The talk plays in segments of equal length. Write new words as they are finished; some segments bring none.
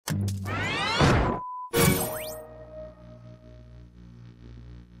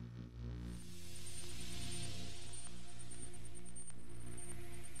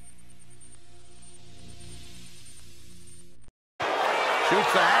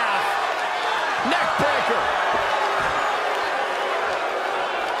the half. Neck breaker.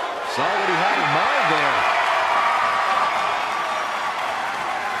 Saw what he had in mind there.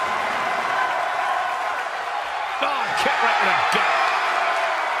 Oh, kick right in the gut.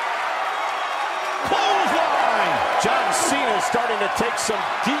 Clothesline. John Cena's starting to take some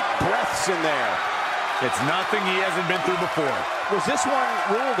deep breaths in there. It's nothing he hasn't been through before. Was this one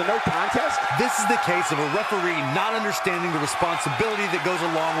ruled a no contest? This is the case of a referee not understanding the responsibility that goes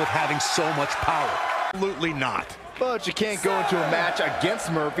along with having so much power. Absolutely not. But you can't go into a match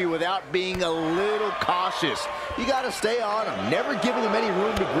against Murphy without being a little cautious. You got to stay on him, never giving him any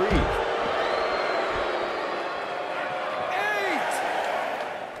room to breathe.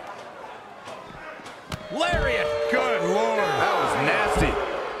 8. Lariat. Good Lord. That was nasty.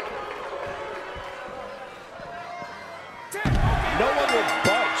 No one will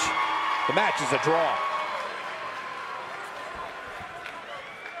budge. The match is a draw.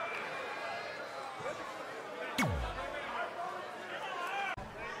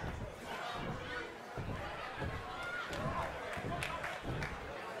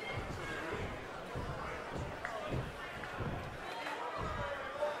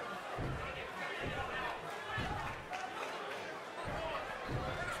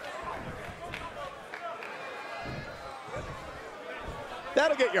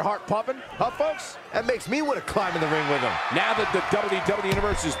 That'll get your heart pumping, huh, folks? That makes me want to climb in the ring with him. Now that the WWE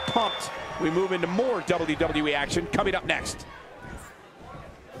Universe is pumped, we move into more WWE action coming up next.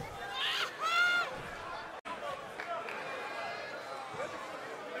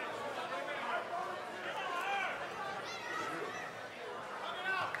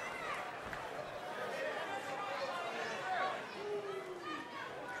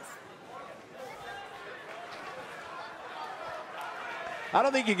 I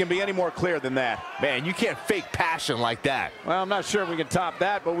don't think you can be any more clear than that. Man, you can't fake passion like that. Well, I'm not sure if we can top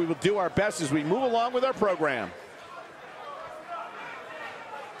that, but we will do our best as we move along with our program.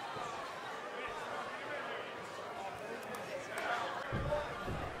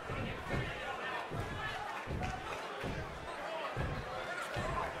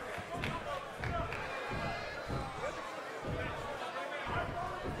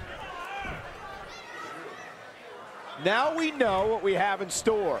 Now we know what we have in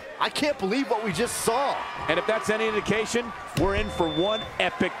store. I can't believe what we just saw. And if that's any indication, we're in for one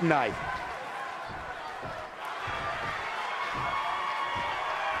epic night.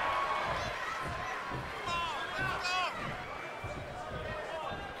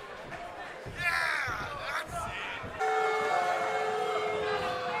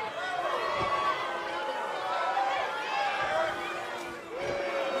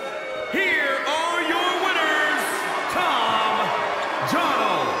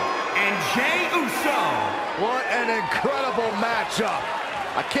 What an incredible matchup.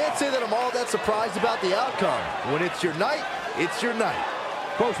 I can't say that I'm all that surprised about the outcome. When it's your night, it's your night.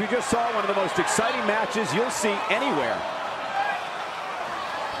 Folks, we just saw one of the most exciting matches you'll see anywhere.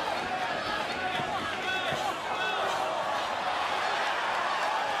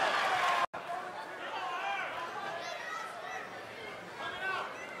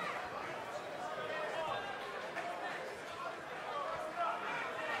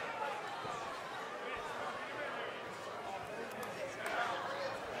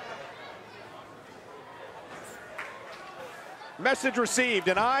 Message received,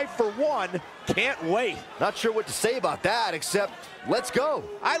 and I, for one, can't wait. Not sure what to say about that, except let's go.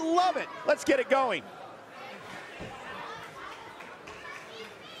 I love it. Let's get it going.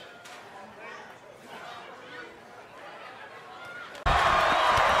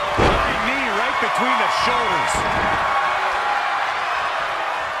 High knee right between the shoulders.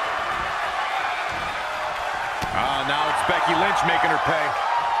 Now it's Becky Lynch making her pay.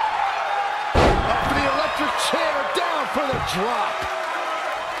 Up for the electric chair, down for the drop.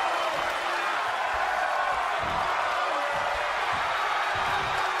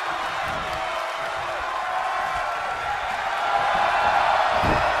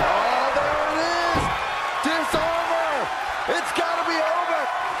 Oh, there it is. Disarmer. It's got to be over.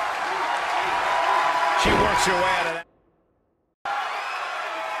 She works her way out of that.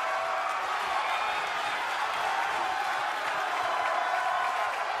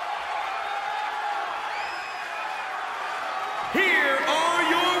 Here are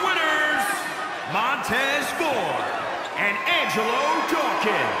your winners, Montez Ford and Angelo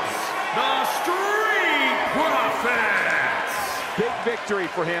Dawkins, the Street Profits. Big victory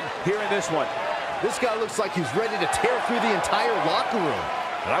for him here in this one. This guy looks like he's ready to tear through the entire locker room,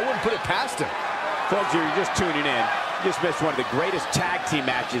 and I wouldn't put it past him. Folks, you're just tuning in. You just missed one of the greatest tag team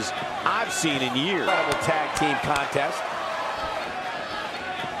matches I've seen in years. Incredible tag team contest.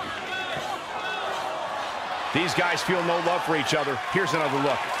 These guys feel no love for each other. Here's another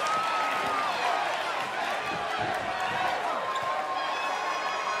look.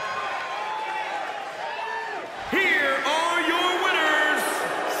 Here are your winners,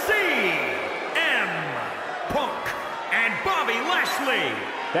 CM Punk and Bobby Lashley.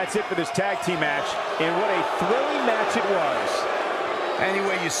 That's it for this tag team match, and what a thrilling match it was. Any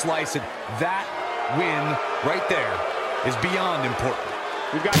way you slice it, that win right there is beyond important.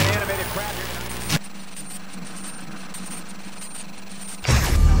 We've got an animated crowd here tonight.